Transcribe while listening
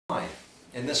Hi,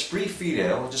 in this brief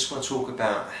video I just want to talk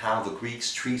about how the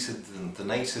Greeks treated the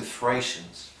native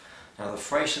Thracians. Now the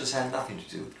Thracians had nothing to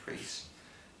do with Greece.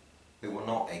 They were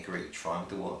not a Greek tribe,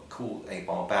 they were called a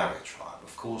barbaric tribe.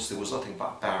 Of course there was nothing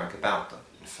barbaric about them,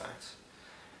 in fact.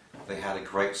 They had a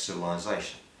great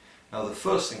civilization. Now the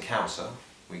first encounter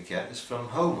we get is from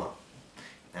Homer.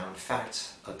 Now in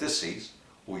fact Odysseus,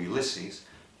 or Ulysses,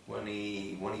 when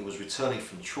he was returning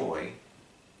from Troy,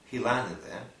 he landed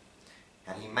there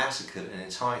and he massacred an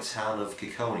entire town of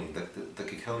Caeconian, the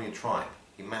Caeconian tribe.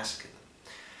 He massacred them.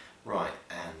 Right,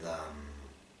 and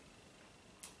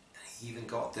he even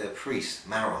got their priest,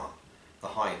 Maron, the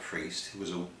high priest,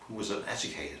 who was an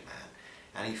educated man,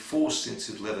 and he forced him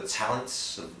to deliver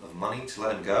talents of money to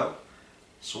let him go,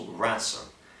 sort of ransom.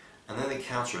 And then they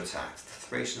counterattacked. The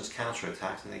Thracians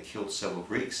counterattacked and they killed several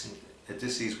Greeks, and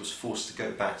Odysseus was forced to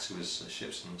go back to his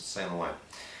ships and sail away.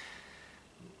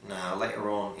 Now later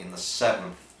on in the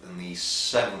 7th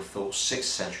or 6th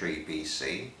century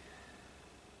BC,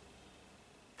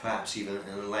 perhaps even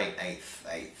in the late 8th,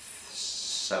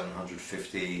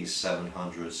 750,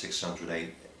 700,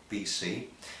 600 BC,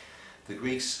 the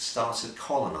Greeks started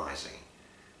colonizing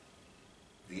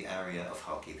the area of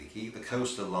Halkidiki, the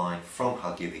coastal line from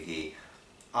Halkidiki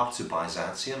up to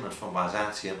Byzantium, and from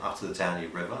Byzantium up to the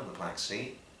Danube River, the Black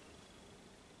Sea,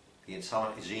 the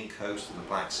entire Aegean coast and the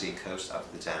Black Sea coast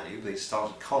up to the Danube. They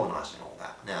started colonizing all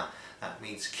that. Now that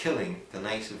means killing the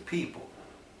native people.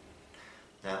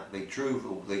 Now they drove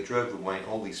away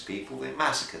all these people. They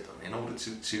massacred them in order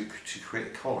to create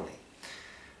a colony.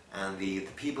 And the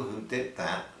people who did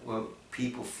that were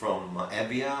people from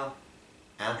Euboea,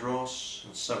 Andros,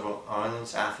 and several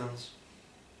islands, Athens.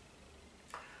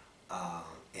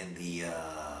 In the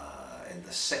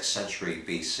 6th century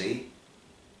BC,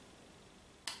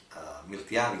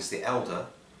 Miltiades the Elder,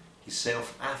 he sailed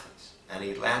from Athens and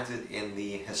he landed in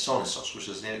the Hessonissos, which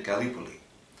is near Gallipoli,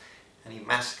 and he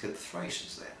massacred the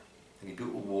Thracians there, and he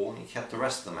built a wall and he kept the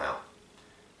rest of them out.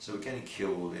 So again he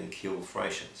killed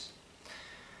Thracians.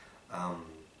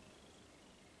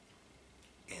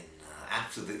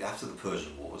 After the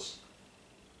Persian Wars,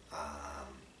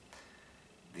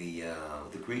 the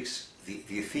Greeks,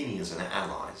 the Athenians and their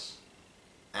allies,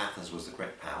 Athens was the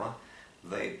great power,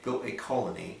 they built a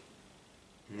colony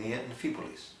near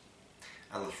Amphipolis,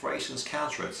 and the Thracians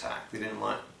counterattacked. They didn't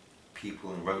like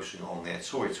people encroaching on their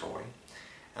territory,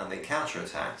 and they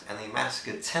counterattacked and they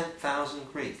massacred 10,000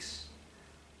 Greeks,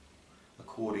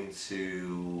 according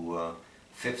to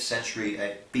 5th century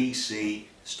BC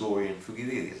historian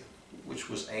Thucydides, which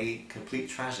was a complete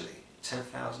tragedy.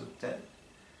 10,000 dead.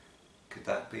 Could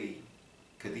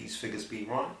these figures be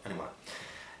right? Anyway.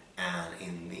 And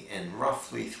in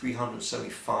roughly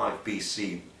 375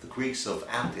 BC, the Greeks of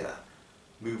Abdera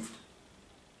moved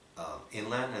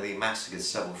inland and they massacred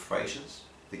several Thracians.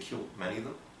 They killed many of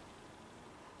them.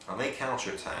 And they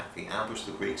counterattacked, they ambushed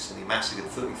the Greeks and they massacred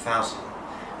 30,000 of them.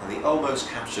 And they almost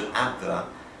captured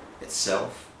Abdera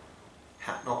itself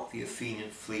had not the Athenian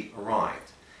fleet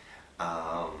arrived.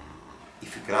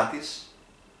 Iphicrates,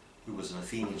 who was an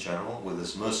Athenian general with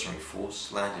his mercenary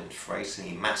force, landed in Thrace and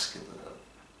he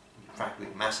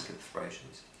practically massacred the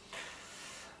Thracians.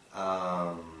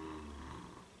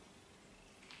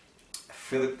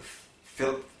 Philip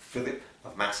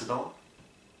of Macedon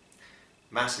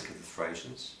massacred the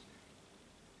Thracians.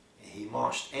 He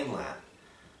marched inland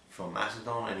from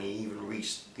Macedon and he even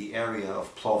reached the area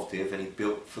of Plovdiv and he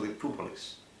built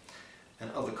Philippopolis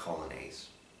and other colonies.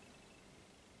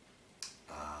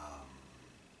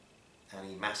 And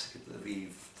he massacred the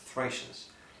Thracians.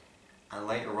 And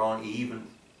later on he even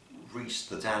reached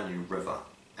the Danube River,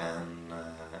 and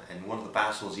in one of the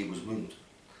battles he was wounded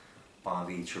by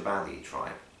the Trebali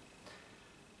tribe.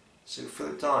 So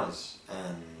Philip dies,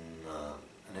 and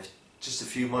just a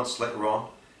few months later on,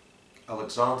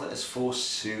 Alexander is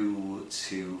forced to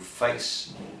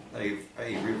face a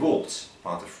revolt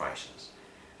by the Thracians,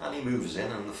 and he moves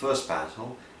in. And in the first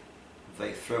battle,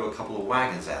 they throw a couple of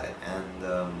wagons at it, and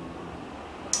the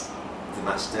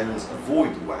Macedonians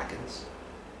avoid the wagons.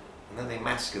 And then they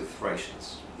massacred the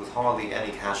Thracians with hardly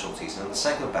any casualties. And in the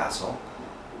second battle,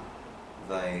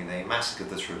 they massacred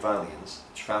the Trevalians,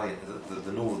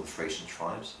 the northern Thracian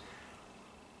tribes,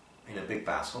 in a big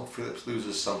battle. Philip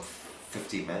loses some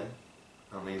 50 men,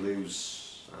 and they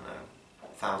lose, I don't know,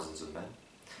 thousands of men.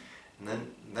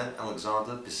 And then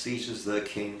Alexander besieges their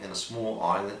king in a small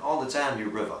island on the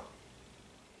Danube River.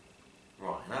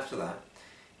 Right, and after that,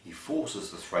 he forces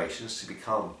the Thracians to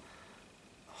become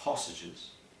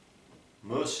hostages,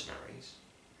 mercenaries.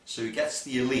 So he gets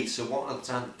the elite. So what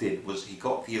Alexander did was he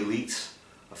got the elite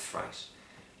of Thrace,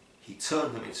 he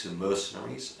turned them into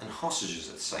mercenaries and hostages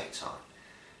at the same time.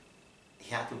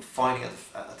 He had them fighting at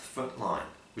the front line,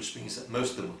 which means that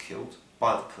most of them were killed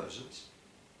by the Persians,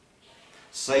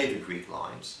 saving Greek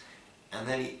lives, and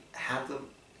then he had them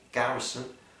garrison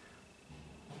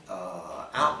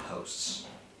outposts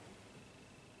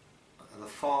at the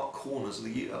far corners of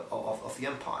the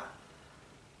empire,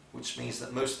 which means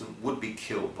that most of them would be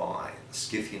killed by the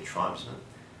Scythian tribesmen,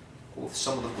 or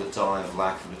some of them would die of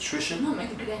lack of nutrition.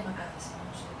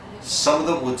 Some of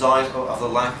them would die of the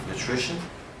lack of nutrition.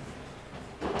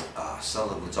 Some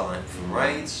of them would die from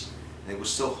raids. They were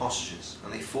still hostages,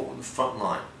 and they fought on the front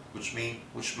line,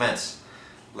 which meant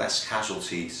less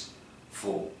casualties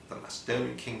for the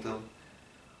Macedonian kingdom,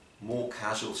 more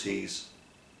casualties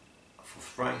for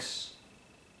Thrace,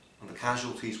 and the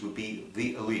casualties would be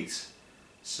the elite.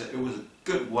 So it was a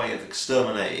good way of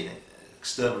exterminating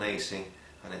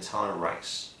an entire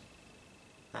race.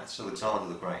 That's Alexander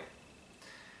the Great.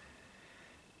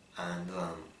 And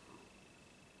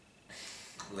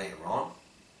later on,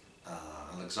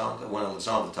 when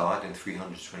Alexander died in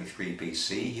 323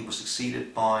 BC, he was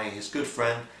succeeded by his good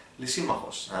friend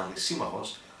Lysimachus. And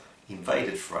Lysimachus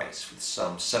invaded Thrace with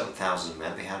some 7,000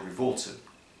 men. They had revolted.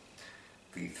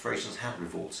 The Thracians had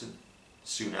revolted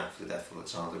soon after the death of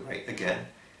Alexander the Great again,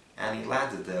 and he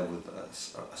landed there with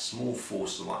a small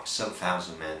force of like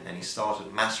 7,000 men, and he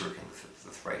started massacring the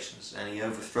Thracians, and he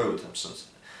overthrew them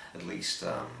at least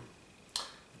a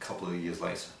couple of years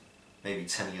later, maybe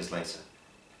 10 years later,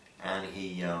 and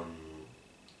he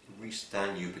reached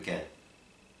Danube again.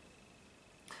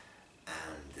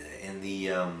 And in the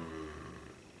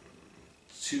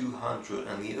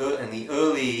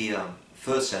early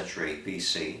 3rd century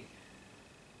BC,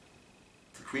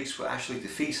 the Greeks were actually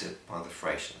defeated by the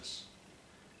Thracians.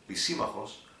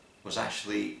 Lysimachus was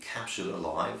actually captured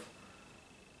alive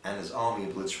and his army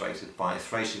obliterated by a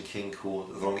Thracian king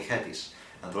called Thracians.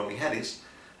 And Thracians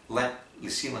let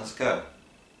Lysimachus go.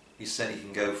 He said, he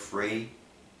can go free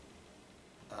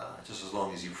just as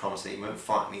long as you promise that you won't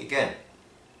fight me again.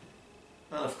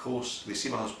 And of course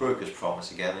Lysimachus broke his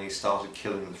promise again, and he started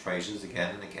killing the Thracians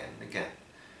again and again and again.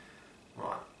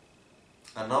 Right.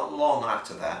 And not long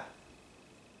after that,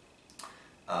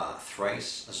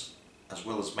 Thrace, as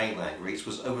well as mainland Greece,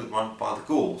 was overrun by the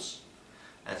Gauls.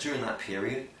 And during that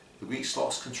period, the Greeks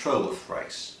lost control of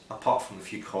Thrace, apart from a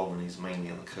few colonies mainly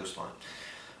on the coastline.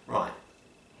 Right.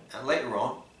 And later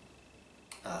on,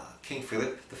 King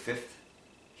Philip V,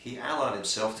 he allied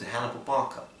himself to Hannibal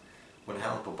Barca when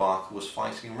Hannibal Barca was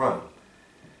fighting in Rome.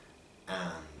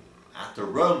 And at the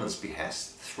Romans'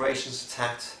 behest, the Thracians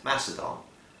attacked Macedon,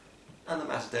 and the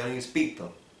Macedonians beat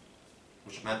them,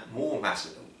 which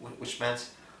meant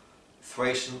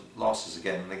Thracian losses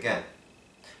again and again.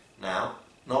 Now,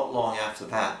 not long after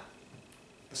that,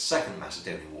 the Second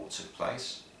Macedonian War took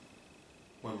place,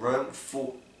 when Rome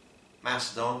fought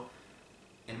Macedon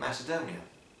in Macedonia,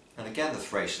 and again the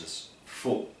Thracians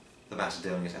fought the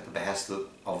Macedonians at the behest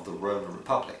of the Roman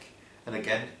Republic, and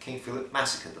again King Philip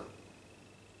massacred them.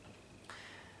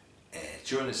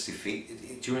 During this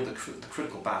defeat, during the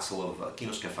critical battle of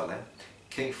Kinoskefale,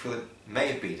 King Philip may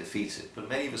have been defeated, but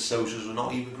many of his soldiers were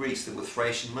not even Greeks. They were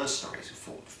Thracian mercenaries who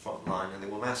fought the front line, and they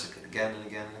were massacred again and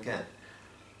again and again.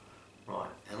 Right,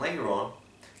 and later on,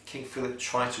 King Philip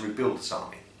tried to rebuild his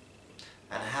army.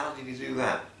 And how did he do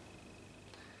that?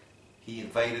 He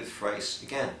invaded Thrace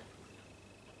again.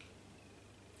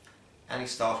 And he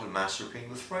started massacring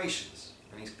the Thracians,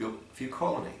 and he's built a few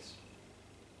colonies.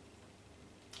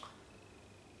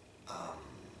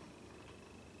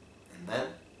 And then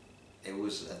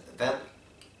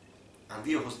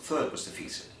Antiochus III was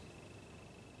defeated.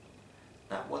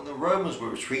 Now, when the Romans were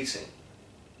retreating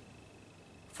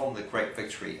from the great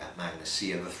victory at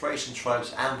Magnesia, the Thracian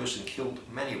tribes ambushed and killed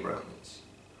many Romans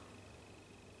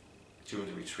during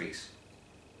the retreat,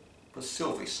 but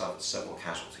still they suffered several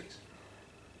casualties.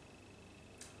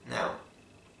 Now,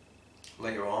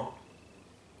 later on,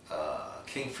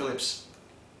 King Philip's,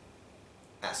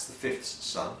 that's the fifth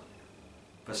son,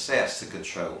 Perseus took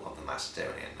control of the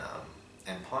Macedonian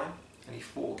Empire, and he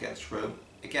fought against Rome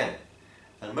again.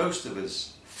 And most of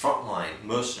his frontline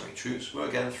mercenary troops were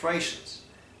again Thracians,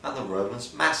 and the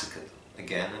Romans massacred them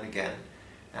again and again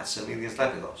at Semelius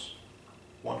Lepidos,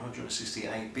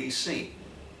 168 BC.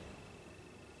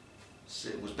 So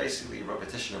it was basically a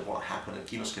repetition of what happened at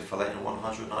Kinoskefale in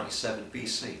 197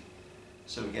 BC.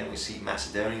 So again we see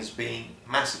Macedonians being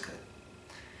massacred.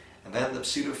 And then the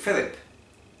pseudo-Philip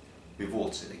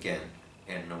revolted again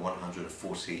in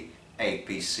 148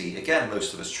 BC. Again,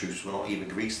 most of his troops were not even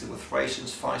Greeks, they were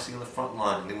Thracians fighting on the front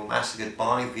line, and they were massacred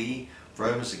by the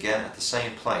Romans again at the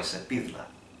same place, at Bithla.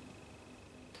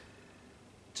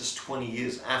 just 20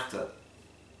 years after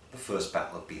the first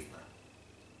Battle of Bithynia.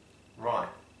 Right.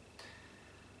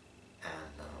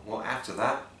 And well, after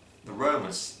that, the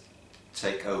Romans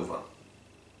take over.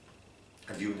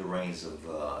 And during the reigns of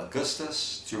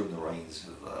Augustus, during the reigns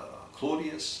of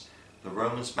Claudius, the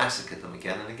Romans massacred them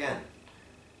again and again.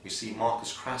 We see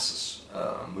Marcus Crassus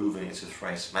moving into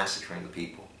Thrace, massacring the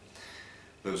people,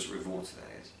 those that revolted,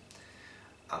 that is.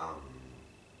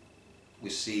 We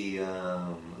see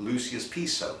Lucius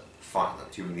Piso fight them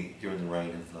during the reign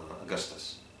of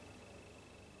Augustus.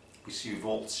 We see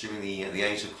revolts during the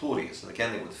age of Claudius, and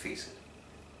again they were defeated.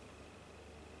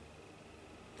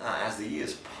 As the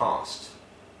years passed,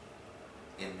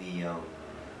 in the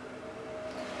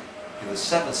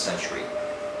 7th century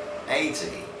AD,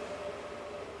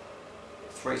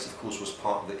 Thrace, of course, was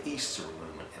part of the Eastern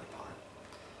Roman Empire,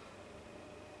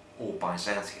 or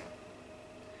Byzantium.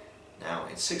 Now,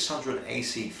 in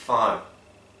 685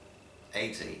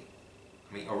 AD,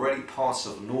 already parts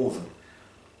of northern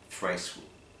Thrace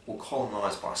were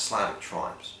colonized by Slavic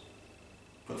tribes.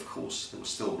 But of course, there were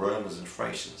still Romans and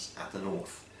Thracians at the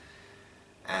north.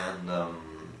 And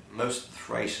most of the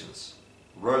Thracians,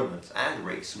 Romans and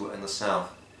Greeks who were in the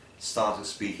south, started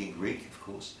speaking Greek, of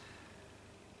course.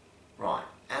 Right,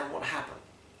 and what happened?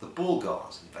 The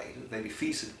Bulgars invaded. They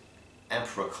defeated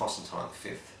Emperor Constantine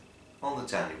V on the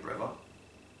Danube River.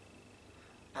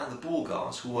 And the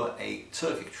Bulgars, who were a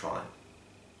Turkic tribe,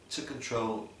 took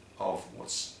control of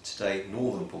what's today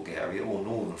northern Bulgaria, or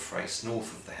northern Thrace,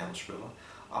 north of the Hemus River,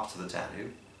 up to the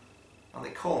Danube, and they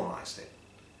colonized it.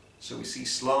 So we see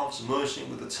Slavs merging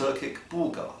with the Turkic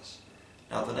Bulgars.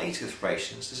 Now the native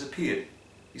Thracians disappeared.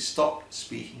 They stopped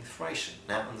speaking Thracian.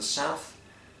 Now in the south,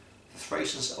 the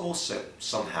Thracians also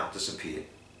somehow disappeared.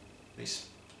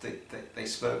 They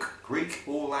spoke Greek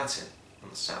or Latin in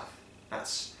the south.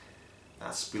 That's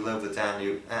below the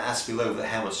Danube, that's below the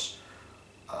Hemus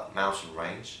mountain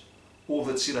range, or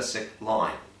the Thracic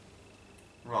line.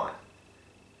 Right.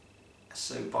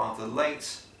 So by the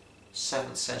late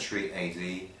 7th century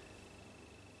AD,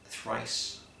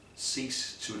 Thrace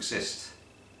ceased to exist.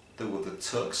 There were the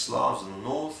Turk Slavs in the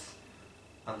north,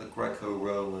 and the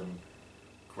Greco-Roman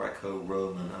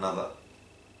and other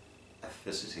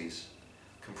ethnicities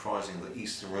comprising the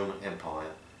Eastern Roman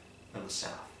Empire in the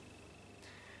south.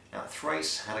 Now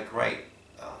Thrace had a great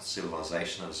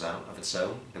civilization of its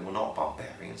own. They were not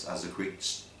barbarians, as the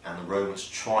Greeks and the Romans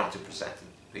tried to present them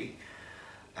to be.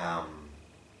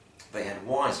 They had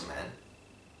wise men.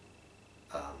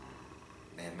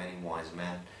 They had many wise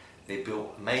men. They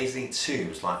built amazing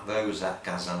tombs like those at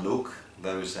Gazanluk,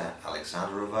 those at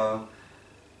Alexandrovo.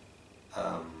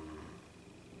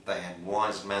 They had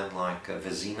wise men like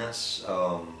Vezinas,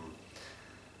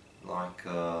 like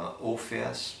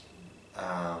Orpheus.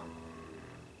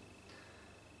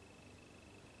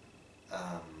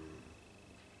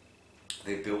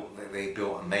 They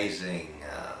built amazing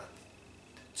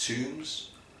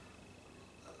tombs,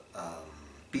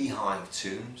 beehive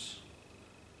tombs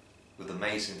with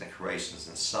amazing decorations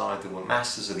inside. They were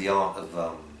masters of the art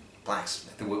of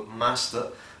blacksmith. They were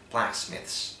master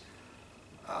blacksmiths.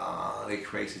 They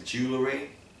created jewellery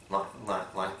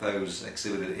like those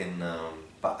exhibited in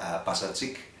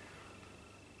Basatik.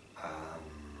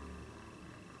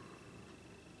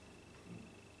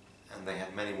 And they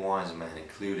had many wise men,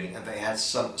 including, and they had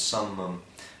some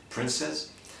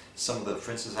princes. Some of the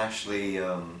princes actually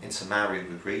intermarried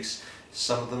with Greeks.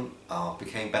 Some of them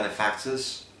became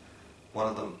benefactors. One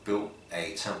of them built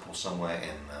a temple somewhere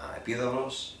in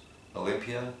Epidaurus,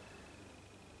 Olympia.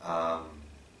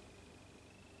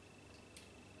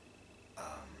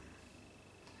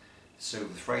 So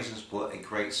the Thracians were a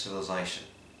great civilization.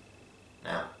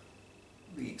 Now,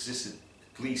 they existed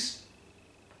at least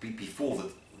before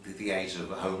the age of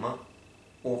Homer,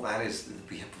 or that is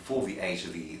before the age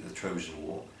of the Trojan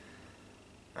War.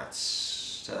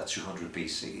 That's 200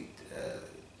 BC,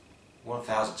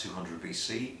 1200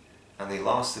 BC, and they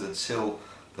lasted until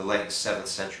the late 7th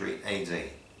century AD.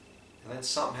 And then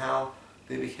somehow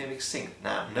they became extinct.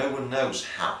 Now, no one knows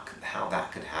how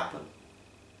that could happen,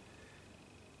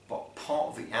 but part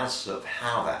of the answer of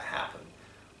how that happened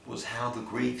was how the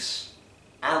Greeks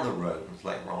and the Romans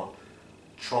later on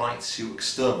tried to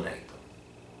exterminate them.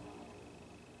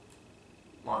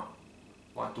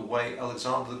 Like the way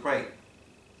Alexander the Great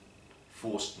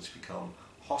forced them to become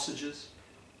hostages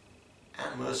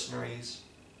and mercenaries,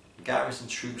 garrison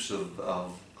troops of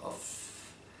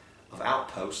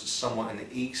outposts somewhere in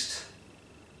the east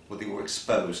where they were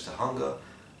exposed to hunger,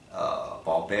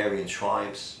 barbarian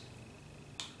tribes,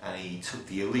 and he took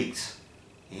the elite.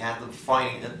 He had them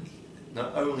fighting.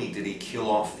 Not only did he kill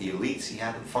off the elites, he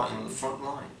had them fighting on the front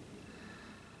line.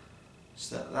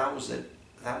 So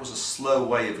that was a slow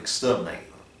way of exterminating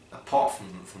them, apart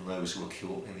from those who were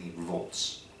killed in the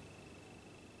revolts.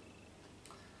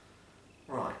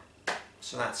 Right,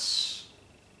 so that's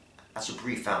a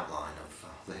brief outline of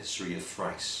the history of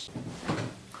Thrace.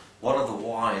 One of the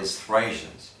wise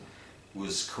Thracians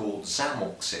was called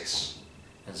Lysimachus,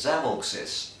 and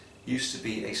Lysimachus used to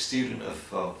be a student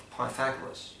of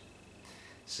Pythagoras.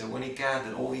 So when he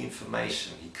gathered all the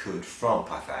information he could from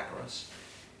Pythagoras,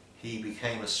 he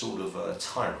became a sort of a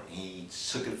tyrant. He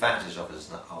took advantage of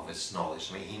his knowledge.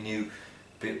 I mean, he knew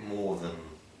a bit more than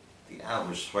the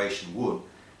average Thracian would,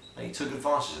 and he took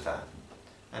advantage of that.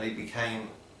 And he became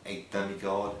a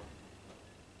demigod,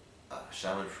 a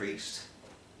shaman priest.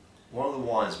 One of the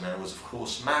wise men was, of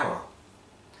course, Mara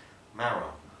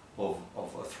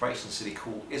of a Thracian city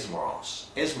called Ismaros.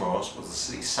 Ismaros was the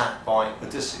city sacked by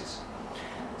Odysseus.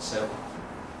 So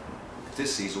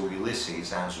Odysseus, or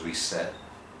Ulysses, as we said,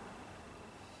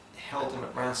 held him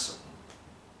at ransom.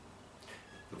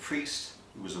 The priest,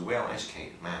 who was a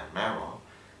well-educated man, Mara,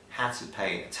 had to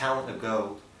pay a talent of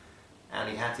gold, and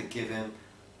he had to give him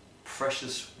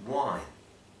precious wine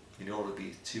in order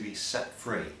to be set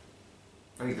free.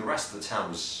 I mean, the rest of the town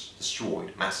was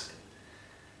destroyed, massacred.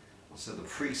 So the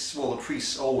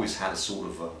priests always had a sort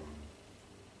of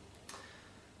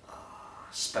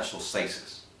special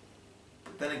status.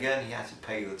 But then again, he had to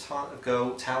pay the talent of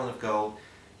gold,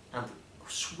 and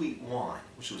sweet wine,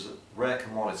 which was a rare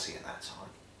commodity at that time.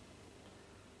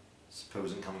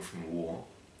 Supposing coming from war,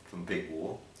 from big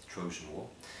war, the Trojan War.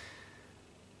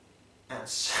 And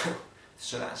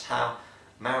so that's how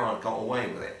Maron got away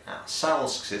with it. Now,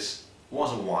 Lysimachus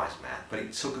was a wise man, but he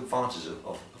took advantage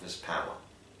of his power.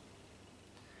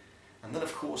 And then,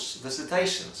 of course, there's the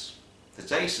Dacians. The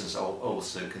Dacians are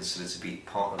also considered to be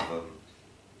part of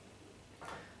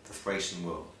the Thracian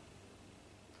world.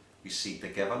 We see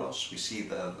Pegevalos, we see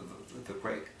the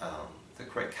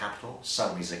great capital,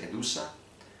 Salmizegedusa,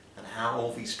 and how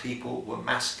all these people were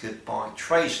massacred by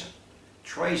Trajan.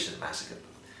 Trajan massacred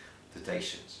the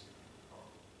Dacians.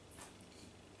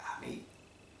 I mean,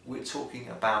 we're talking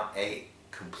about a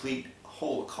complete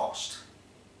holocaust.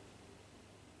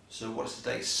 So what is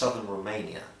today southern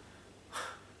Romania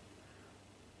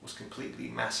was completely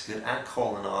massacred and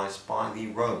colonized by the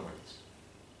Romans.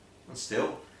 And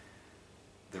still,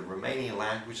 the Romanian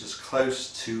language is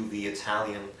close to the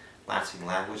Italian Latin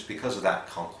language because of that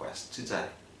conquest today.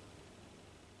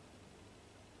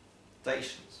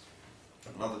 Dacians,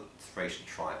 another Thracian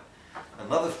tribe.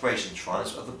 Another Thracian tribe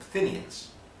are the Bithynians.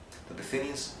 The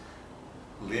Bithynians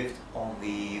lived on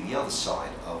the other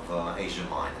side of Asia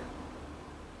Minor.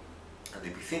 And the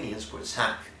Bithynians were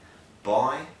attacked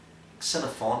by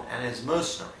Xenophon and his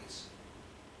mercenaries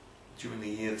during the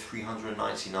year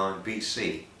 399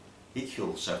 BC. He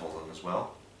killed several of them as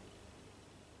well.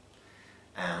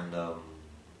 And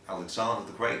Alexander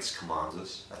the Great's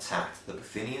commanders attacked the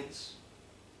Bithynians,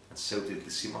 and so did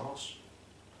Lysimachus.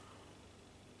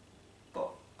 But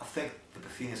I think the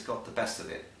Bithynians got the best of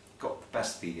it.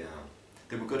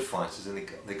 They were good fighters, and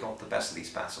they got the best of these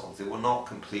battles. They were not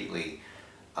completely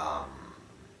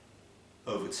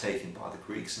overtaken by the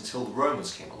Greeks until the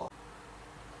Romans came along.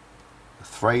 The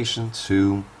Thracian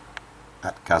tomb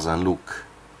at Kazanluk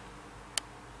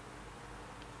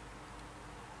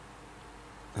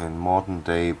in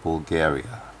modern-day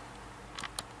Bulgaria.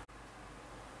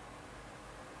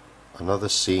 Another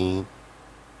scene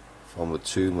from the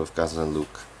tomb of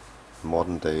Kazanluk,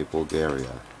 modern-day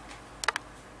Bulgaria.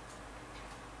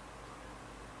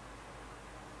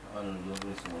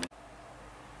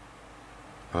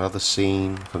 Another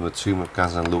scene from the tomb of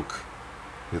Kazanluk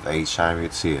with a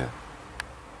charioteer.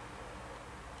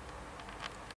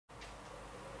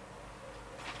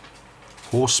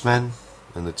 Horsemen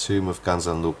in the tomb of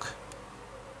Kazanluk